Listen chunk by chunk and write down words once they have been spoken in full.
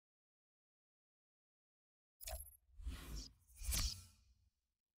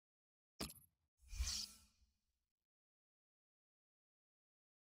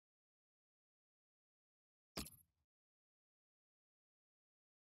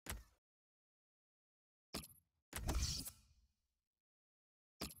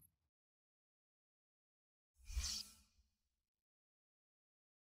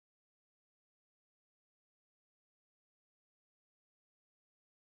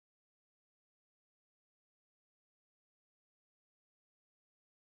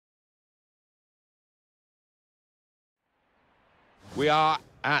We are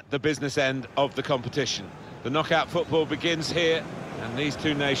at the business end of the competition. The knockout football begins here, and these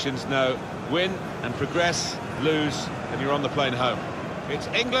two nations know win and progress, lose, and you're on the plane home. It's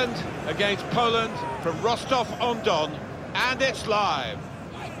England against Poland from Rostov-on-Don, and it's live.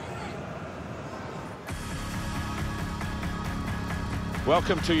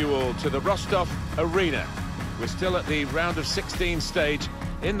 Welcome to you all to the Rostov Arena. We're still at the round of 16 stage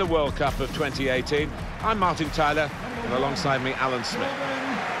in the World Cup of 2018. I'm Martin Tyler, and alongside me, Alan Smith.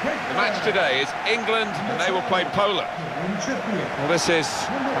 The match today is England, and they will play Poland. Well, this is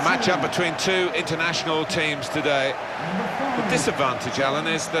a match-up between two international teams today. The disadvantage, Alan,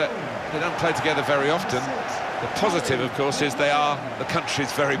 is that they don't play together very often. The positive, of course, is they are the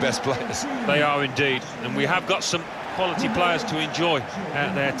country's very best players. They are indeed, and we have got some quality players to enjoy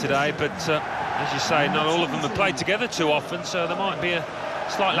out there today, but as you say, not all of them have played together too often, so there might be a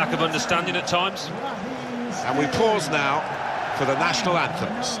slight lack of understanding at times. And we pause now for the national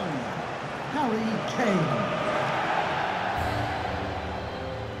anthems. Harry Kane.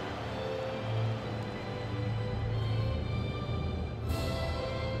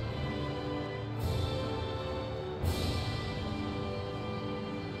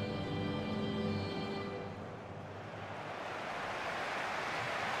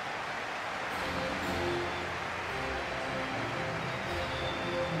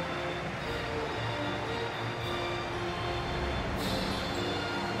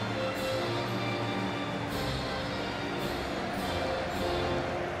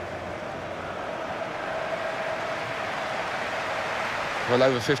 Well,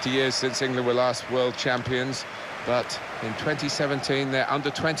 over 50 years since England were last world champions, but in 2017 their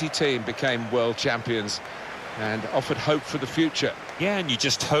under-20 team became world champions and offered hope for the future. Yeah, and you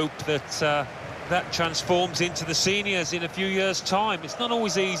just hope that that transforms into the seniors in a few years' time. It's not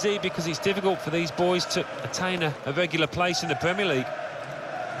always easy because it's difficult for these boys to attain a regular place in the Premier League.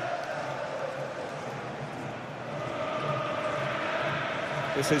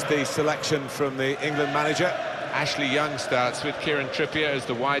 This is the selection from the England manager. Ashley Young starts with Kieran Trippier as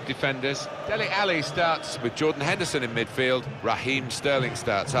the wide defenders. Dele Alli starts with Jordan Henderson in midfield. Raheem Sterling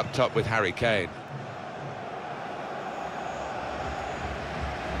starts up top with Harry Kane.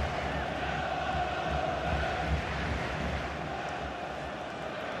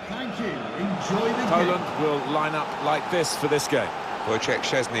 Thank you. Enjoy the game. Poland will line up like this for this game. Wojciech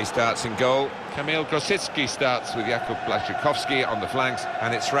Szczesny starts in goal. Kamil Grosicki starts with Jakub Błaszczykowski on the flanks,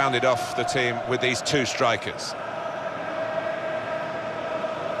 and it's rounded off the team with these two strikers.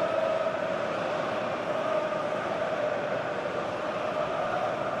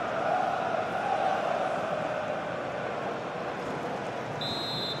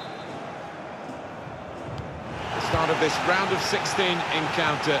 The start of this round of 16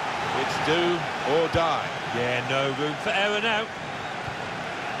 encounter, it's do or die. Yeah, no room for error now.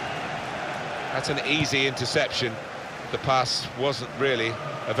 That's an easy interception. The pass wasn't really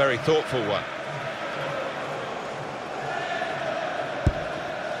a very thoughtful one.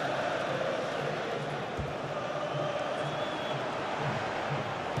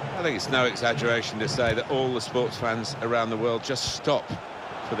 I think it's no exaggeration to say that all the sports fans around the world just stop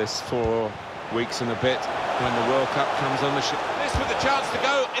for this 4 weeks and a bit when the World Cup comes on the show. This with the chance to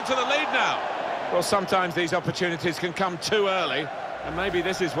go into the lead now. Well, sometimes these opportunities can come too early, and maybe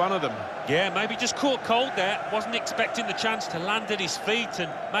this is one of them. Yeah, maybe just caught cold there. Wasn't expecting the chance to land at his feet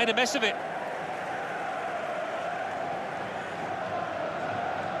and made a mess of it.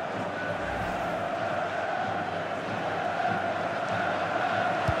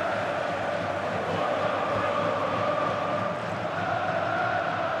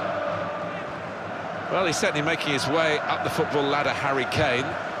 Well, he's certainly making his way up the football ladder, Harry Kane.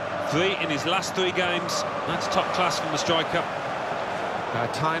 3 in his last 3 games. That's top class from the striker. A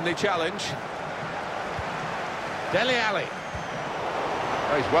timely challenge. Dele Alli.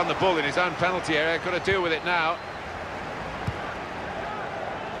 Oh, he's won the ball in his own penalty area. Got to deal with it now.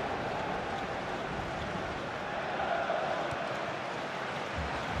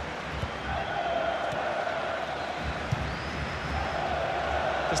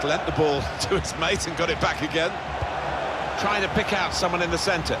 Just lent the ball to his mate and got it back again. Trying to pick out someone in the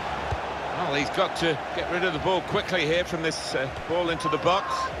centre. Well, he's got to get rid of the ball quickly here from this ball into the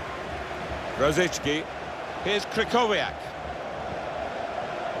box. Rosicki. Here's Krychowiak.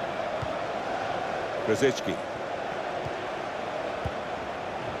 Rosicki.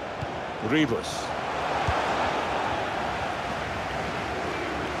 Ribus.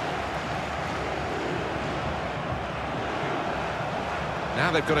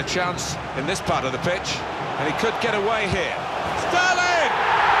 Now they've got a chance in this part of the pitch, and he could get away here. Sterling!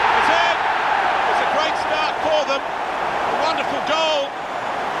 It's in! It's a great start for them. wonderful goal.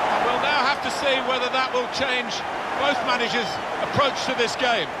 And we'll now have to see whether that will change both managers' approach to this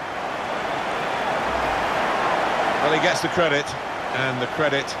game. Well, he gets the credit, and the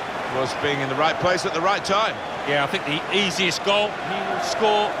credit was being in the right place at the right time. Yeah, I think the easiest goal he will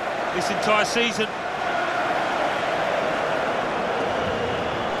score this entire season.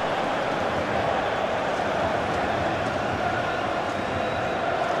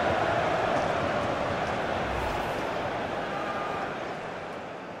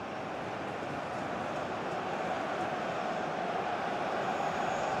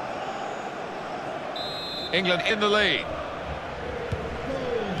 England in the lead. Goal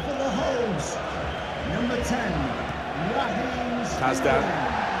for the Holes. Number 10, Raheem Kazdan.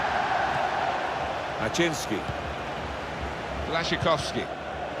 Machinsky. Blaszczykowski.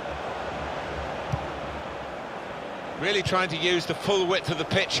 Really trying to use the full width of the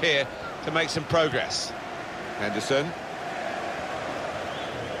pitch here to make some progress. Henderson.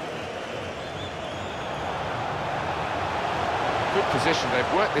 Good position,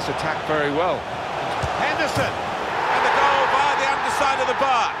 they've worked this attack very well. Henderson, and the goal via the underside of the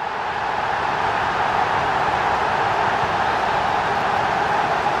bar.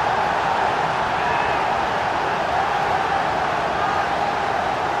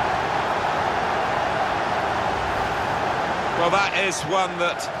 Well, that is one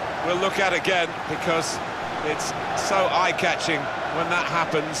that we'll look at again, because it's so eye-catching when that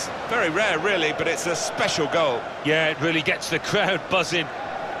happens. Very rare, really, but it's a special goal. Yeah, it really gets the crowd buzzing,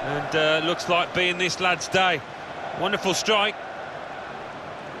 and looks like being this lad's day. Wonderful strike.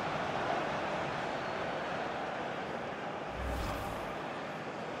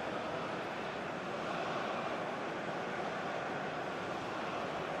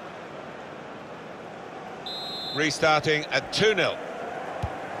 Restarting at 2-0.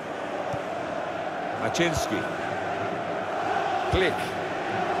 Machinsky. Glick.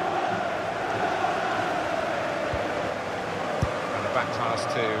 And a back pass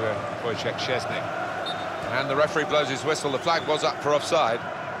to Wojciech Szczesny. And the referee blows his whistle. The flag was up for offside.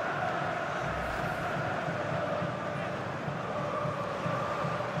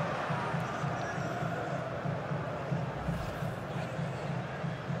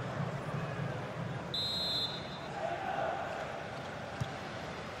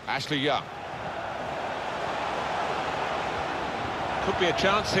 Ashley Young. Could be a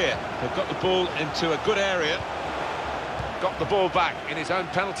chance here. They've got the ball into a good area. Got the ball back in his own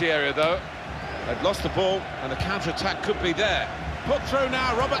penalty area, though. They've lost the ball, and the counter-attack could be there. Put through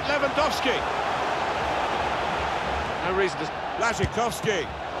now, Robert Lewandowski. No reason to... Blaszczykowski.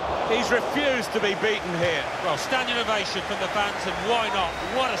 He's refused to be beaten here. Well, standing ovation from the fans, and why not?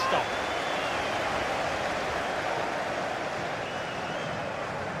 What a stop.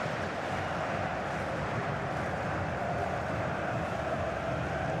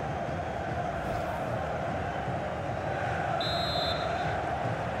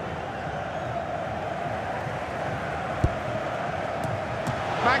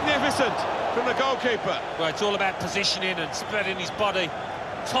 Magnificent from the goalkeeper. Well, it's all about positioning and spreading his body.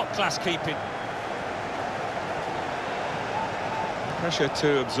 Top-class keeping. Pressure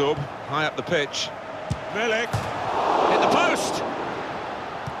to absorb, high up the pitch. Milik, hit the post!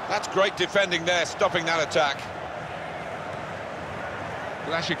 That's great defending there, stopping that attack.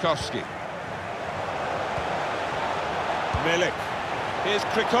 Blaszczykowski. Milik. Here's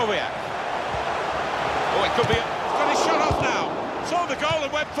Krychowiak. Oh, it could be... He's got his shot off now. Saw the goal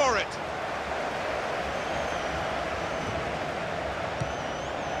and went for it.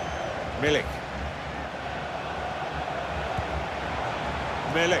 Milik.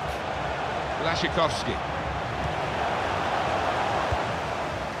 Milik. Blaszczykowski.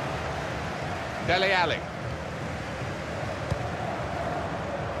 Dele Alli.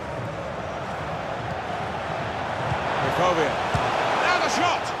 Krychowiak. Now the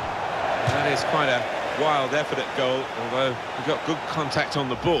shot! That is quite a wild effort at goal, although he got good contact on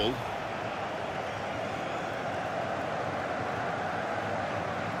the ball.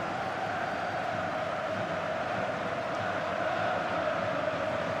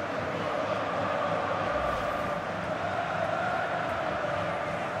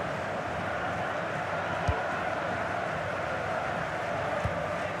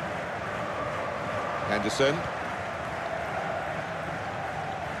 Henderson.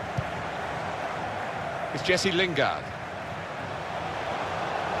 It's Jesse Lingard.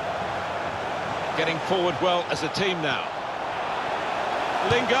 Getting forward well as a team now.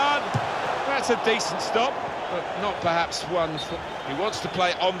 Lingard, that's a decent stop, but not perhaps one. He wants to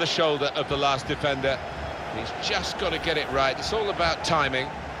play on the shoulder of the last defender. He's just got to get it right. It's all about timing.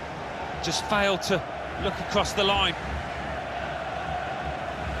 Just failed to look across the line.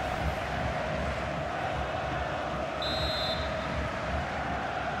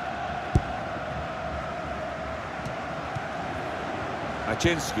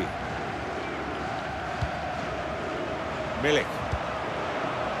 Aczynski. Milik.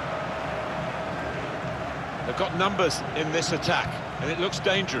 They've got numbers in this attack, and it looks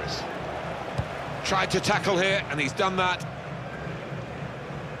dangerous. Tried to tackle here, and he's done that.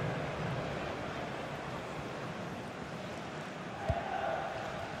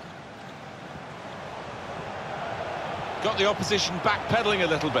 Got the opposition backpedaling a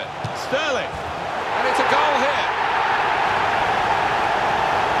little bit. Sterling, and it's a goal here.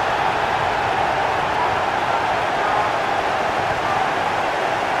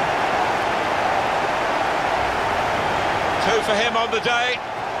 Two for him on the day,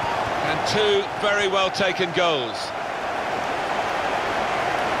 and two very well taken goals.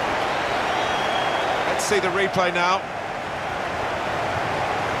 Let's see the replay now.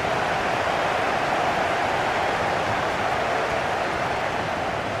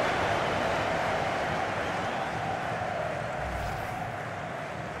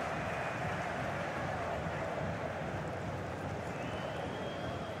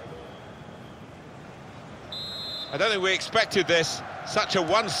 I don't think we expected this, such a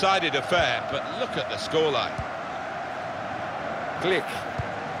one-sided affair, but look at the scoreline. Glick.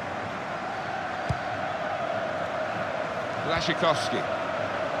 Blaszczykowski.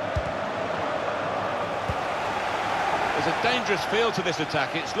 There's a dangerous feel to this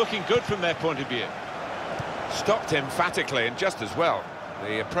attack. It's looking good from their point of view. Stopped emphatically and just as well.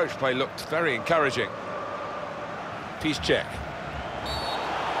 The approach play looked very encouraging. Piszczek.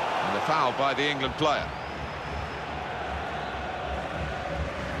 And the foul by the England player.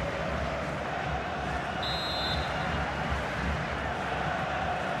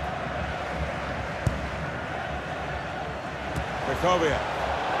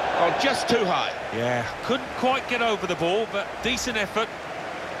 Oh, just too high. Yeah, couldn't quite get over the ball, but decent effort.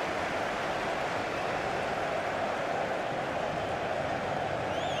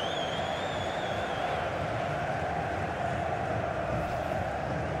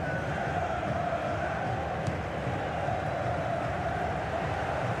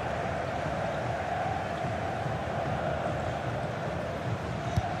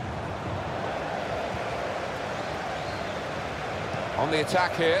 On the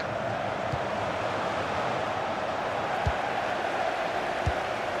attack here.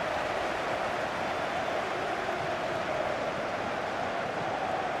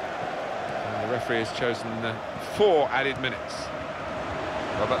 And the referee has chosen 4 added minutes.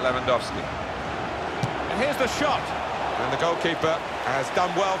 Robert Lewandowski. And here's the shot. And the goalkeeper has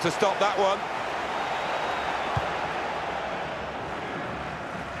done well to stop that one.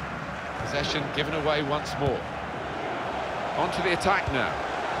 Possession given away once more. Onto the attack now.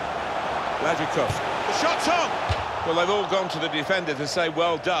 Blaszczykowski. The shot's on! Well, they've all gone to the defender to say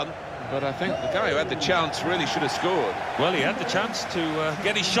well done, but I think the guy who had the chance really should have scored. Well, he had the chance to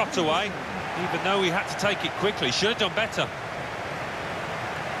get his shot away, even though he had to take it quickly. Should have done better.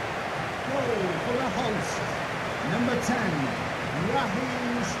 Goal for the host, number 10,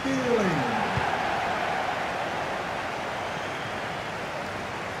 Raheem Sterling.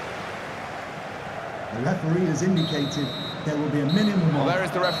 The referee has indicated there will be a minimum Well, of... there is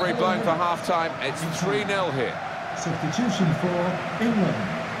the referee blowing for half-time. It's 3-0 here. Substitution for England.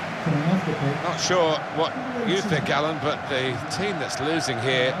 Coming off the pitch. Not sure what you think, Alan, but the team that's losing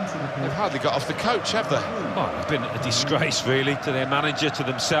here, they've hardly got off the coach, have they? Oh, it's been a disgrace, really, to their manager, to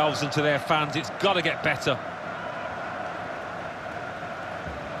themselves and to their fans. It's got to get better.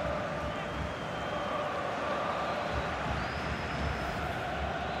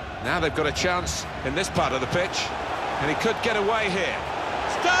 Now they've got a chance in this part of the pitch, and he could get away here.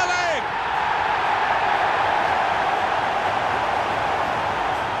 Sterling!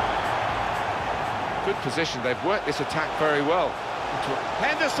 Good position, they've worked this attack very well.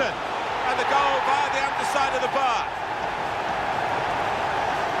 Henderson, and the goal via the underside of the bar.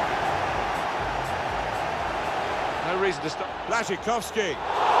 No reason to stop. Blaszczykowski.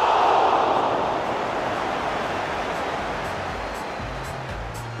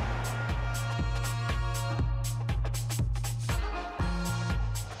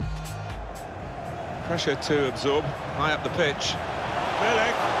 Pressure to absorb, high up the pitch.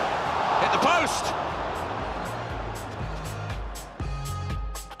 Milik, hit the post!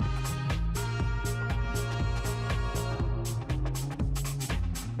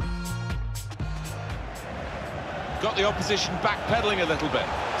 Got the opposition backpedaling a little bit.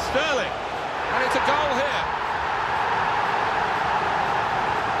 Sterling, and it's a goal here.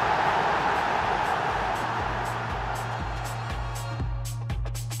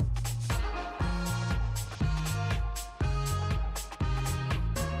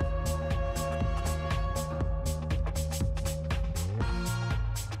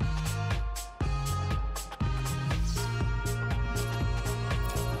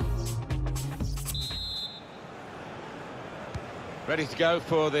 Ready to go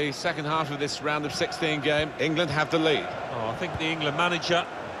for the second half of this round of 16 game. England have the lead. Oh, I think the England manager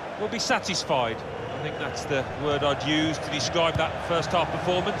will be satisfied. I think that's the word I'd use to describe that first half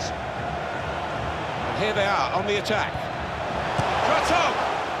performance. And here they are on the attack.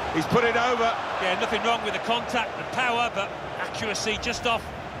 Trotto! He's put it over. Yeah, nothing wrong with the contact, the power, but accuracy just off.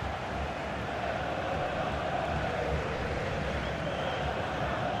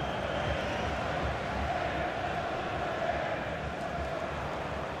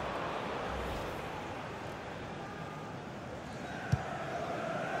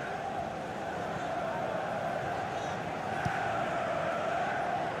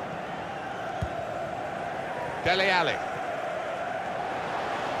 Dele Alli.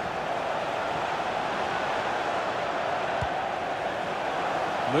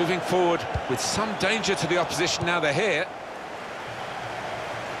 Moving forward with some danger to the opposition now they're here.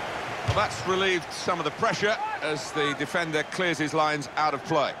 Well, that's relieved some of the pressure as the defender clears his lines out of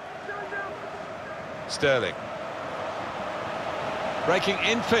play. Sterling. Breaking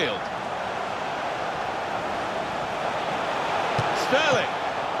infield. Sterling.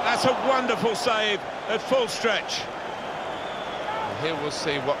 That's a wonderful save at full stretch. And here we'll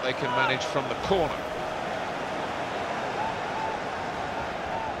see what they can manage from the corner.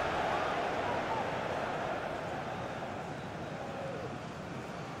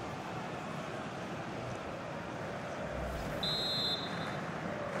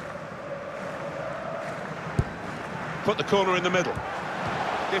 Put the corner in the middle.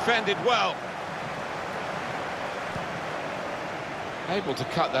 Defended well. Able to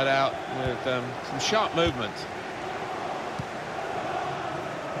cut that out with some sharp movement.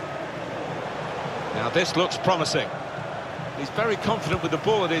 Now this looks promising. He's very confident with the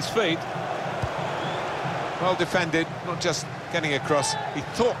ball at his feet. Well defended, not just getting across, he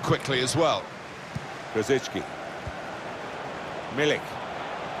thought quickly as well. Rosicky. Milik.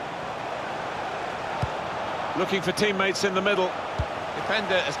 Looking for teammates in the middle.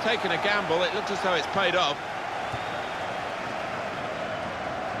 Defender has taken a gamble. It looks as though it's paid off.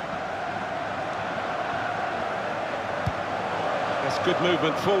 That's good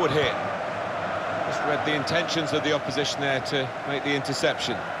movement forward here. Just read the intentions of the opposition there to make the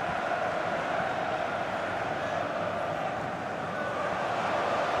interception.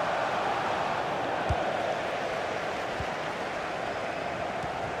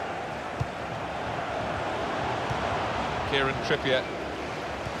 Kieran Trippier.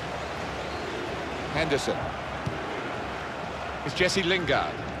 Henderson. It's Jesse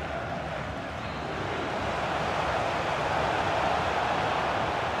Lingard.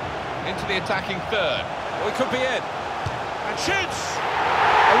 Into the attacking third. Oh, he could be in. And shoots!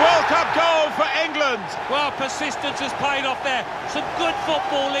 A World Cup goal for England! Well, persistence has paid off there. Some good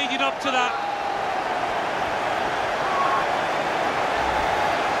football leading up to that.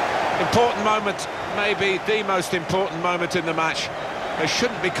 Important moment, maybe the most important moment in the match. They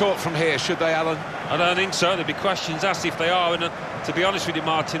shouldn't be caught from here, should they, Alan? I don't think so. There'll be questions asked if they are. And to be honest with you,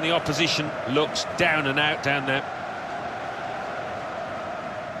 Martin, the opposition looks down and out down there.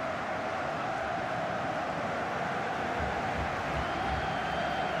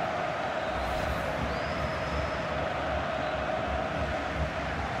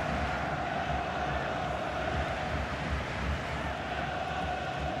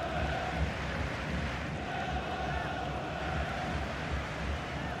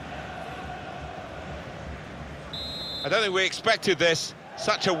 I don't think we expected this,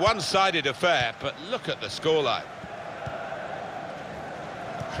 such a one-sided affair, but look at the scoreline.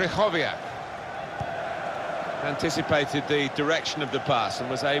 Krychowiak anticipated the direction of the pass and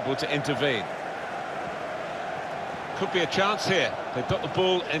was able to intervene. Could be a chance here. They've got the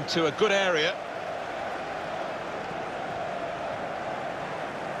ball into a good area.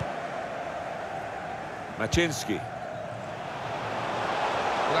 Machinsky.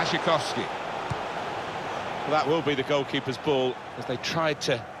 Błaszczykowski. Well, that will be the goalkeeper's ball as they tried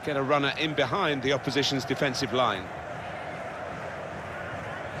to get a runner in behind the opposition's defensive line.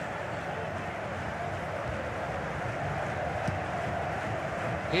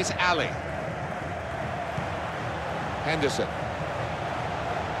 Here's Ali. Henderson.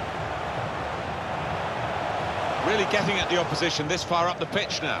 Really getting at the opposition this far up the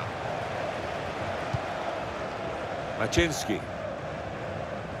pitch now. Machinsky.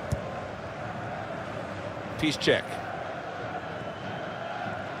 Piszczek.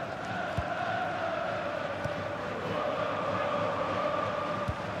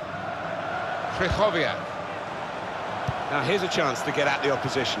 Krychowiak. Now here's a chance to get at the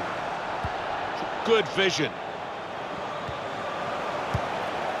opposition. Good vision.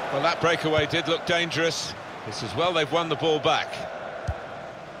 Well, that breakaway did look dangerous. It's as well they've won the ball back.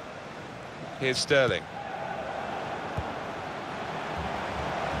 Here's Sterling.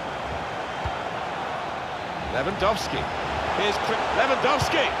 Lewandowski. Here's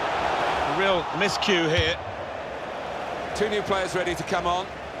Lewandowski. A real miscue here. Two new players ready to come on.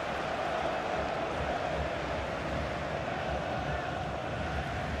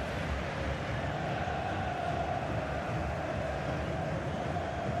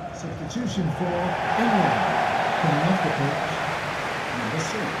 Substitution for England. Coming off the pitch, number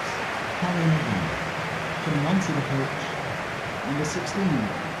 6, Harry Neville. Coming onto the pitch, number 16,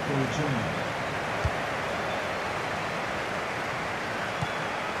 Paul John.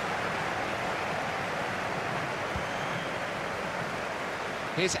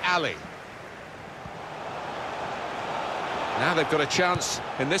 Here's Ali. Now they've got a chance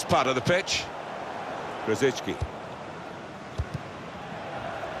in this part of the pitch. Grzycki.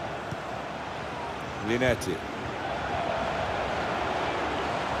 Linetti.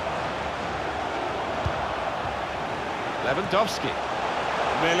 Lewandowski.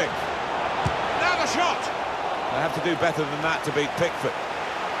 Milik. Now the shot! They have to do better than that to beat Pickford.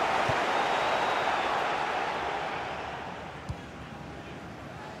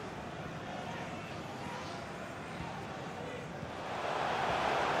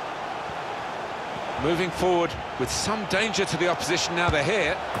 Moving forward with some danger to the opposition now they're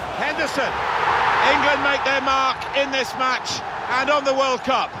here. Henderson. England make their mark in this match and on the World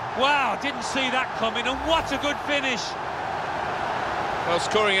Cup. Wow, didn't see that coming, and what a good finish. Well,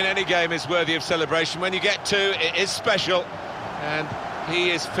 scoring in any game is worthy of celebration. When you get two, it is special, and he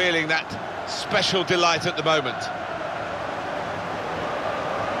is feeling that special delight at the moment.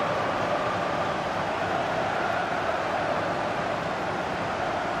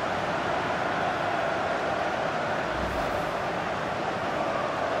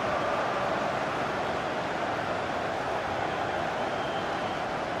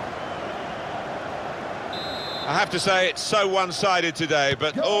 I have to say, it's so one-sided today,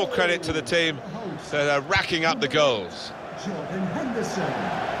 but all credit to the team that are racking up the goals. Jordan Henderson.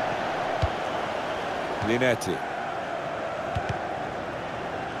 Linetti.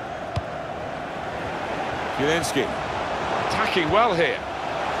 Zielinski. Attacking well here.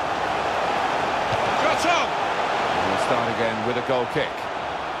 Shot on! And we'll start again with a goal kick.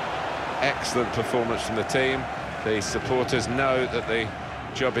 Excellent performance from the team. The supporters know that the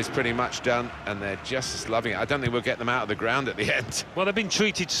job is pretty much done, and they're just loving it. I don't think we'll get them out of the ground at the end. Well, they've been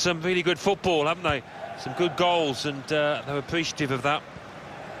treated to some really good football, haven't they? Some good goals, and they're appreciative of that.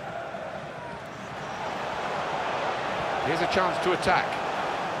 Here's a chance to attack.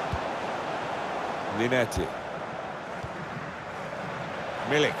 Linetti.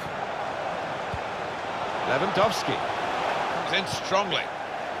 Milik. Lewandowski. Comes in strongly.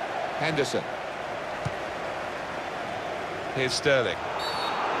 Henderson. Here's Sterling.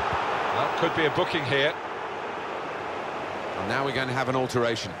 Well, could be a booking here. And now we're going to have an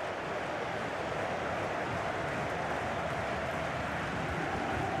alteration.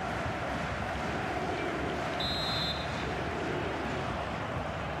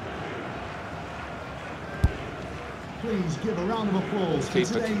 Please give a round of applause for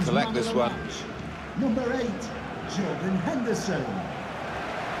Keeper to today's collect man this of the one. match. Number 8, Jordan Henderson.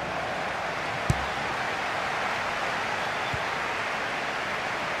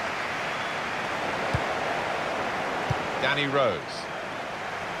 Danny Rose.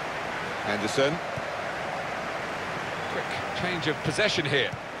 Henderson. Quick change of possession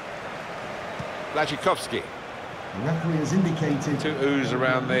here. Blachikowski. The referee has indicated... To ooze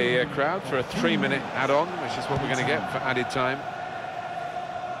around the crowd for a 3-minute add-on, which is what we're going to get for added time.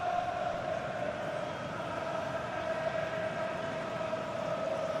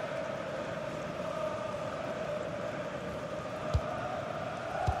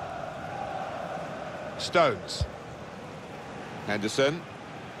 Stones. Henderson.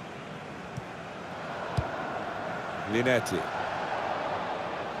 Linetti.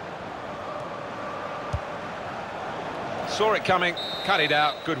 Saw it coming, cut it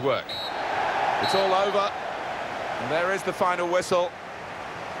out, good work. It's all over. And there is the final whistle.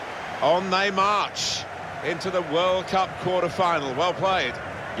 On they march into the World Cup quarter-final. Well played.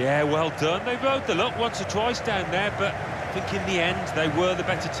 Yeah, well done. They rode the luck once or twice down there, but I think in the end they were the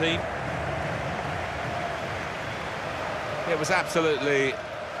better team. It was absolutely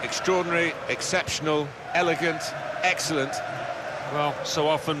extraordinary, exceptional, elegant, excellent. Well, so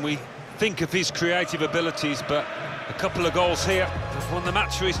often we think of his creative abilities, but a couple of goals here have won the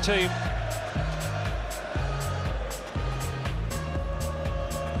match for his team.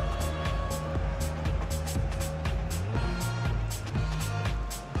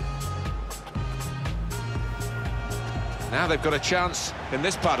 Now they've got a chance in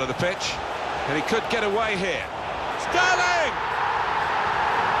this part of the pitch. And he could get away here. Sterling!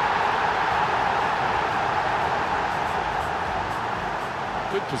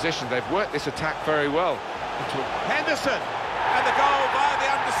 Good position, they've worked this attack very well. Henderson! And the goal via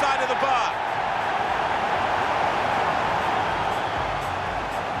the underside of the bar.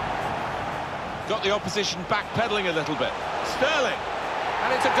 Got the opposition backpedaling a little bit. Sterling!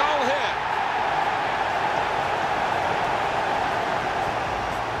 And it's a goal here.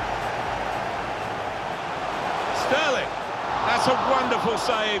 Sterling! That's a wonderful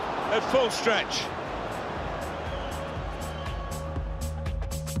save at full stretch.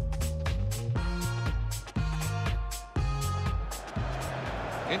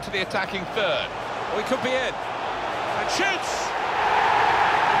 Into the attacking third. Oh, he could be in. And shoots!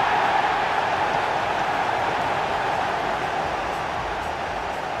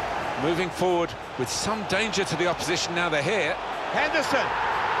 Moving forward with some danger to the opposition now they're here. Henderson!